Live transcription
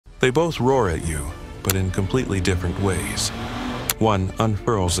They both roar at you, but in completely different ways. One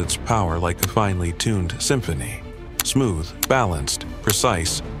unfurls its power like a finely tuned symphony, smooth, balanced,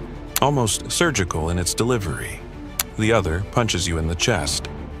 precise, almost surgical in its delivery. The other punches you in the chest,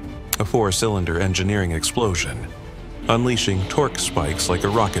 a four-cylinder engineering explosion, unleashing torque spikes like a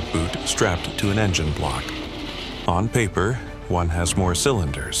rocket boot strapped to an engine block. On paper, one has more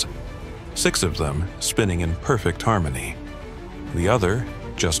cylinders, 6 of them spinning in perfect harmony. The other,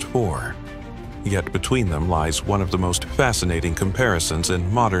 just 4. Yet between them lies one of the most fascinating comparisons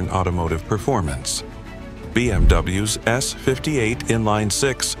in modern automotive performance: BMW's S58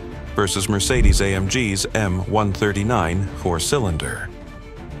 Inline-Six versus Mercedes-AMG's M139 4-cylinder.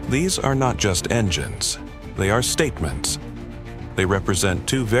 These are not just engines, they are statements. They represent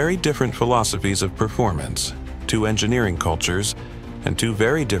 2 very different philosophies of performance, 2 engineering cultures, and 2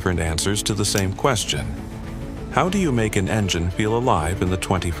 very different answers to the same question. How do you make an engine feel alive in the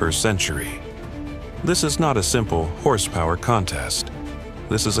 21st century? This is not a simple horsepower contest.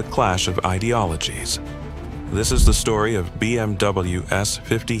 This is a clash of ideologies. This is the story of BMW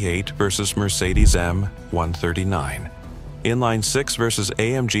S58 versus Mercedes M139. Inline-Six versus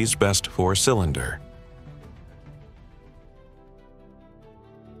AMG's best 4-cylinder.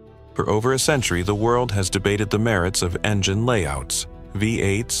 For over a century, the world has debated the merits of engine layouts: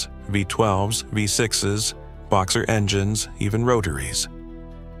 V8s, V12s, V6s, boxer engines, even rotaries.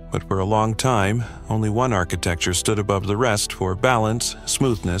 But for a long time, only one architecture stood above the rest for balance,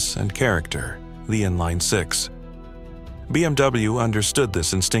 smoothness, and character: the Inline-Six. BMW understood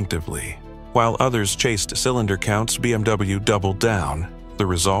this instinctively. While others chased cylinder counts, BMW doubled down. The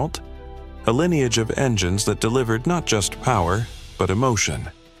result? A lineage of engines that delivered not just power, but emotion.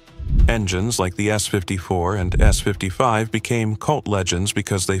 Engines like the S54 and S55 became cult legends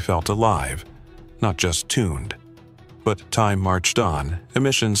because they felt alive, not just tuned. But time marched on,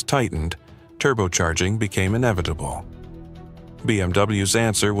 emissions tightened, turbocharging became inevitable. BMW's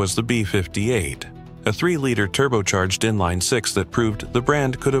answer was the B58, a 3-liter turbocharged inline-six that proved the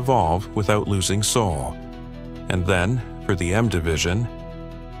brand could evolve without losing soul. And then, for the M division,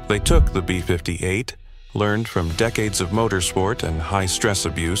 they took the B58, learned from decades of motorsport and high-stress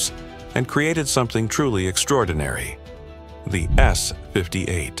abuse, and created something truly extraordinary: the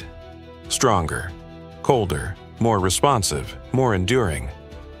S58. Stronger, colder, more responsive, more enduring.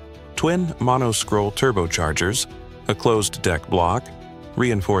 Twin mono-scroll turbochargers, a closed-deck block,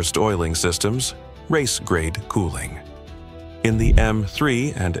 reinforced oiling systems, race-grade cooling. In the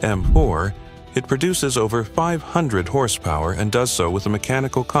M3 and M4, it produces over 500 horsepower and does so with a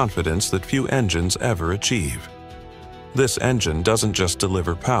mechanical confidence that few engines ever achieve. This engine doesn't just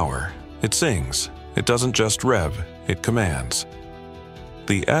deliver power, it sings. It doesn't just rev, it commands.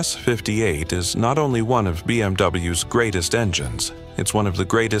 The S58 is not only one of BMW's greatest engines, it's one of the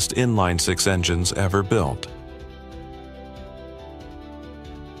greatest inline-six engines ever built.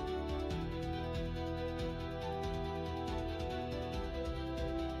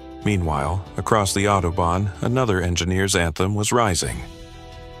 Meanwhile, across the Autobahn, another engineer's anthem was rising.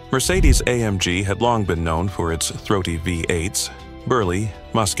 Mercedes-AMG had long been known for its throaty V8s, burly,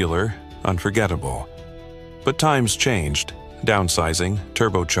 muscular, unforgettable. But times changed. Downsizing,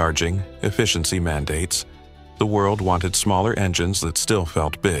 turbocharging, efficiency mandates. The world wanted smaller engines that still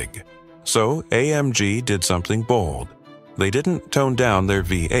felt big. So AMG did something bold. They didn't tone down their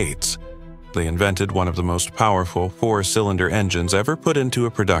V8s. They invented one of the most powerful 4-cylinder engines ever put into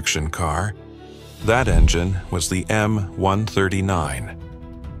a production car. That engine was the M139.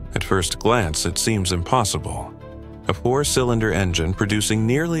 At first glance, it seems impossible. A 4-cylinder engine producing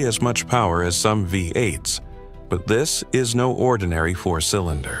nearly as much power as some V8s. But this is no ordinary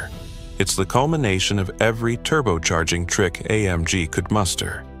 4-cylinder. It's the culmination of every turbocharging trick AMG could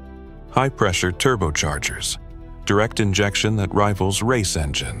muster. High-pressure turbochargers, direct injection that rivals race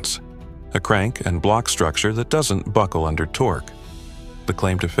engines, a crank and block structure that doesn't buckle under torque. The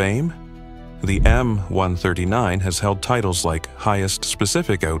claim to fame? The M139 has held titles like highest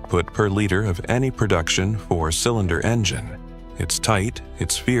specific output per liter of any production 4-cylinder engine. It's tight,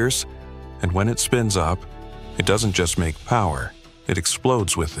 it's fierce, and when it spins up, it doesn't just make power, it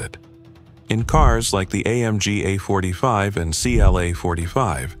explodes with it. In cars like the AMG A45 and CLA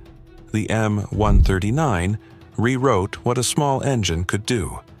 45, the M139 rewrote what a small engine could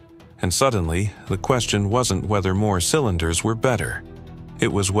do. And suddenly, the question wasn't whether more cylinders were better.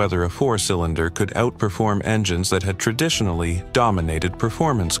 It was whether a 4-cylinder could outperform engines that had traditionally dominated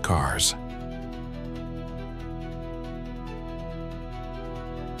performance cars.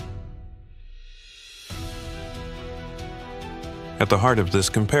 At the heart of this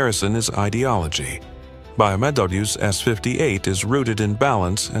comparison is ideology. BMW's S58 is rooted in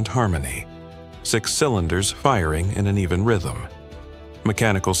balance and harmony, 6 cylinders firing in an even rhythm,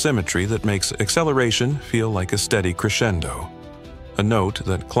 mechanical symmetry that makes acceleration feel like a steady crescendo, a note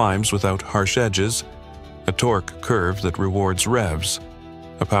that climbs without harsh edges, a torque curve that rewards revs,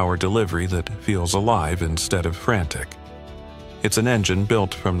 a power delivery that feels alive instead of frantic. It's an engine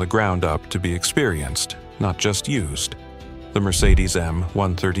built from the ground up to be experienced, not just used. The Mercedes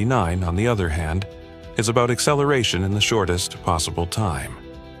M139, on the other hand, is about acceleration in the shortest possible time.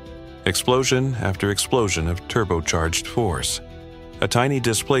 Explosion after explosion of turbocharged force, a tiny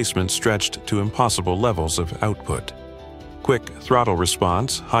displacement stretched to impossible levels of output. Quick throttle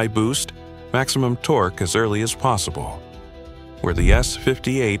response, high boost, maximum torque as early as possible. Where the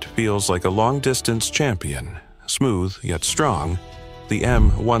S58 feels like a long-distance champion, smooth yet strong, the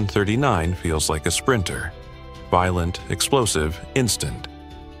M139 feels like a sprinter. Violent, explosive, instant.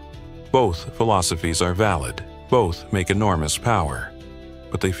 Both philosophies are valid, both make enormous power,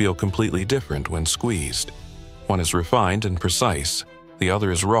 but they feel completely different when squeezed. One is refined and precise, the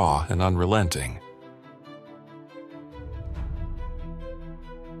other is raw and unrelenting.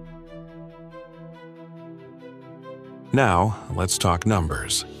 Now, let's talk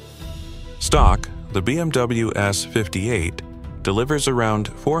numbers. Stock, the BMW S58 delivers around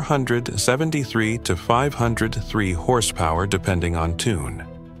 473 to 503 horsepower depending on tune.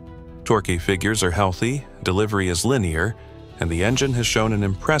 Torque figures are healthy, delivery is linear, and the engine has shown an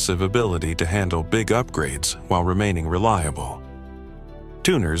impressive ability to handle big upgrades while remaining reliable.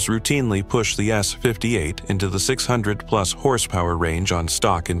 Tuners routinely push the S58 into the 600-plus horsepower range on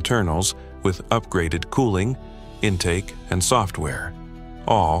stock internals with upgraded cooling, intake, and software,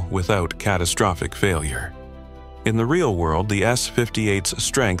 all without catastrophic failure. In the real world, the S58's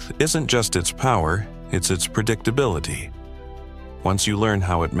strength isn't just its power, it's its predictability. Once you learn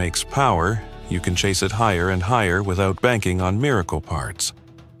how it makes power, you can chase it higher and higher without banking on miracle parts.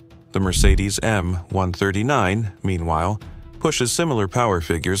 The Mercedes M139, meanwhile, pushes similar power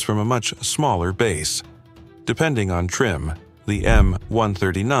figures from a much smaller base. Depending on trim, the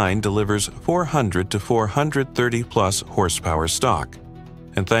M139 delivers 400 to 430 plus horsepower stock,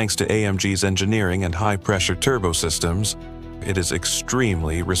 and thanks to AMG's engineering and high-pressure turbo systems, it is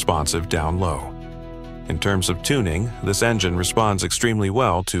extremely responsive down low. In terms of tuning, this engine responds extremely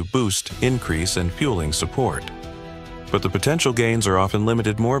well to boost, increase, and fueling support. But the potential gains are often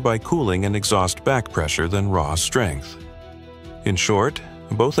limited more by cooling and exhaust back pressure than raw strength. In short,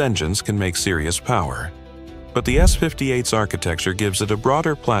 both engines can make serious power, but the S58's architecture gives it a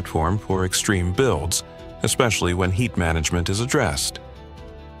broader platform for extreme builds, especially when heat management is addressed.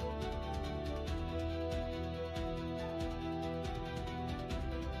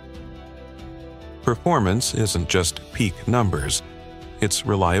 Performance isn't just peak numbers, it's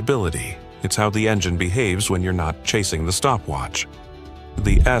reliability. It's how the engine behaves when you're not chasing the stopwatch.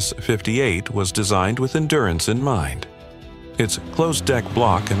 The S58 was designed with endurance in mind. Its closed-deck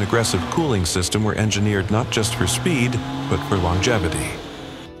block and aggressive cooling system were engineered not just for speed, but for longevity.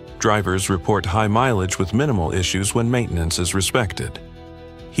 Drivers report high mileage with minimal issues when maintenance is respected.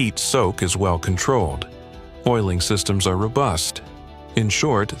 Heat soak is well controlled. Oiling systems are robust. In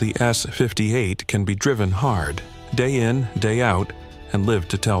short, the S58 can be driven hard, day in, day out, and live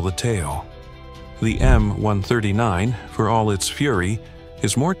to tell the tale. The M139, for all its fury,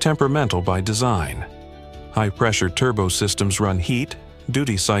 is more temperamental by design. High-pressure turbo systems run heat,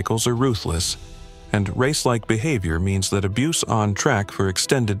 duty cycles are ruthless, and race-like behavior means that abuse on track for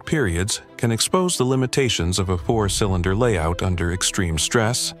extended periods can expose the limitations of a 4-cylinder layout under extreme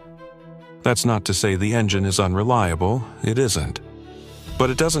stress. That's not to say the engine is unreliable, it isn't. But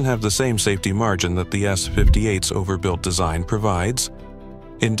it doesn't have the same safety margin that the S58's overbuilt design provides.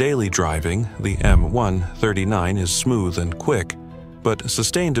 In daily driving, the M139 is smooth and quick, but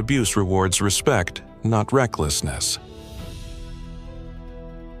sustained abuse rewards respect, not recklessness.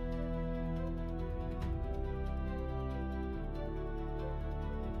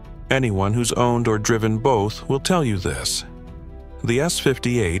 Anyone who's owned or driven both will tell you this. The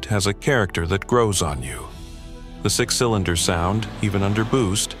S58 has a character that grows on you. The 6-cylinder sound, even under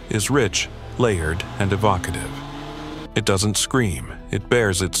boost, is rich, layered, and evocative. It doesn't scream, it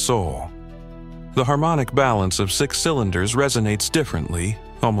bears its soul. The harmonic balance of 6 cylinders resonates differently,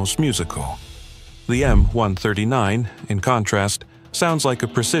 almost musical. The M139, in contrast, sounds like a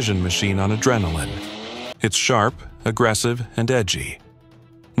precision machine on adrenaline. It's sharp, aggressive, and edgy.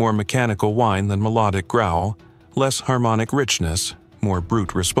 More mechanical whine than melodic growl, less harmonic richness, more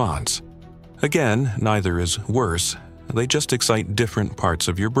brute response. Again, neither is worse, they just excite different parts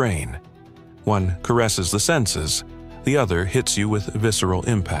of your brain. One caresses the senses, the other hits you with visceral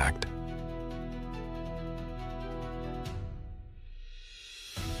impact.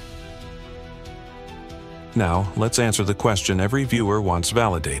 Now, let's answer the question every viewer wants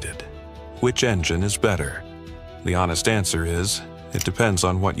validated. Which engine is better? The honest answer is, it depends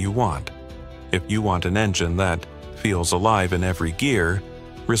on what you want. If you want an engine that feels alive in every gear,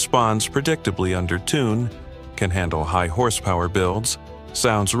 responds predictably under tune, can handle high horsepower builds,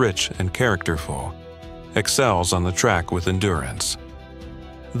 sounds rich and characterful, excels on the track with endurance,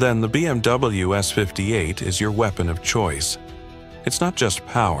 then the BMW S58 is your weapon of choice. It's not just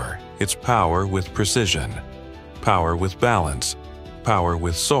power, it's power with precision, power with balance, power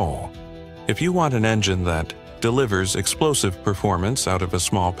with soul. If you want an engine that delivers explosive performance out of a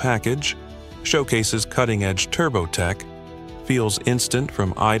small package, showcases cutting-edge turbo tech, feels instant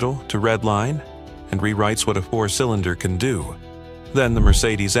from idle to redline, and rewrites what a four-cylinder can do, then the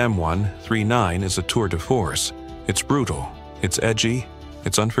Mercedes M139 is a tour de force. It's brutal, it's edgy,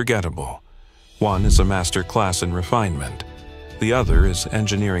 it's unforgettable. One is a master class in refinement. The other is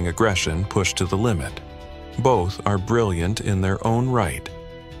engineering aggression pushed to the limit. Both are brilliant in their own right.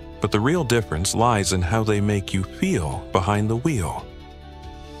 But the real difference lies in how they make you feel behind the wheel.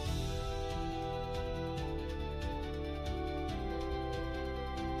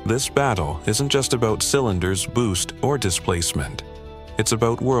 This battle isn't just about cylinders, boost, or displacement. It's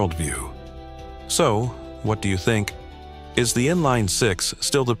about worldview. So, what do you think? Is the Inline-Six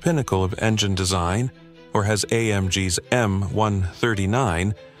still the pinnacle of engine design, or has AMG's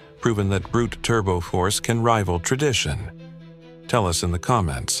M139 proven that brute turbo force can rival tradition? Tell us in the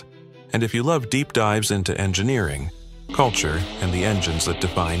comments. And if you love deep dives into engineering, culture, and the engines that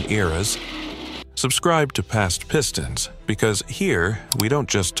define eras, subscribe to Past Pistons, because here we don't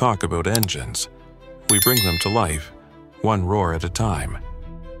just talk about engines. We bring them to life, one roar at a time.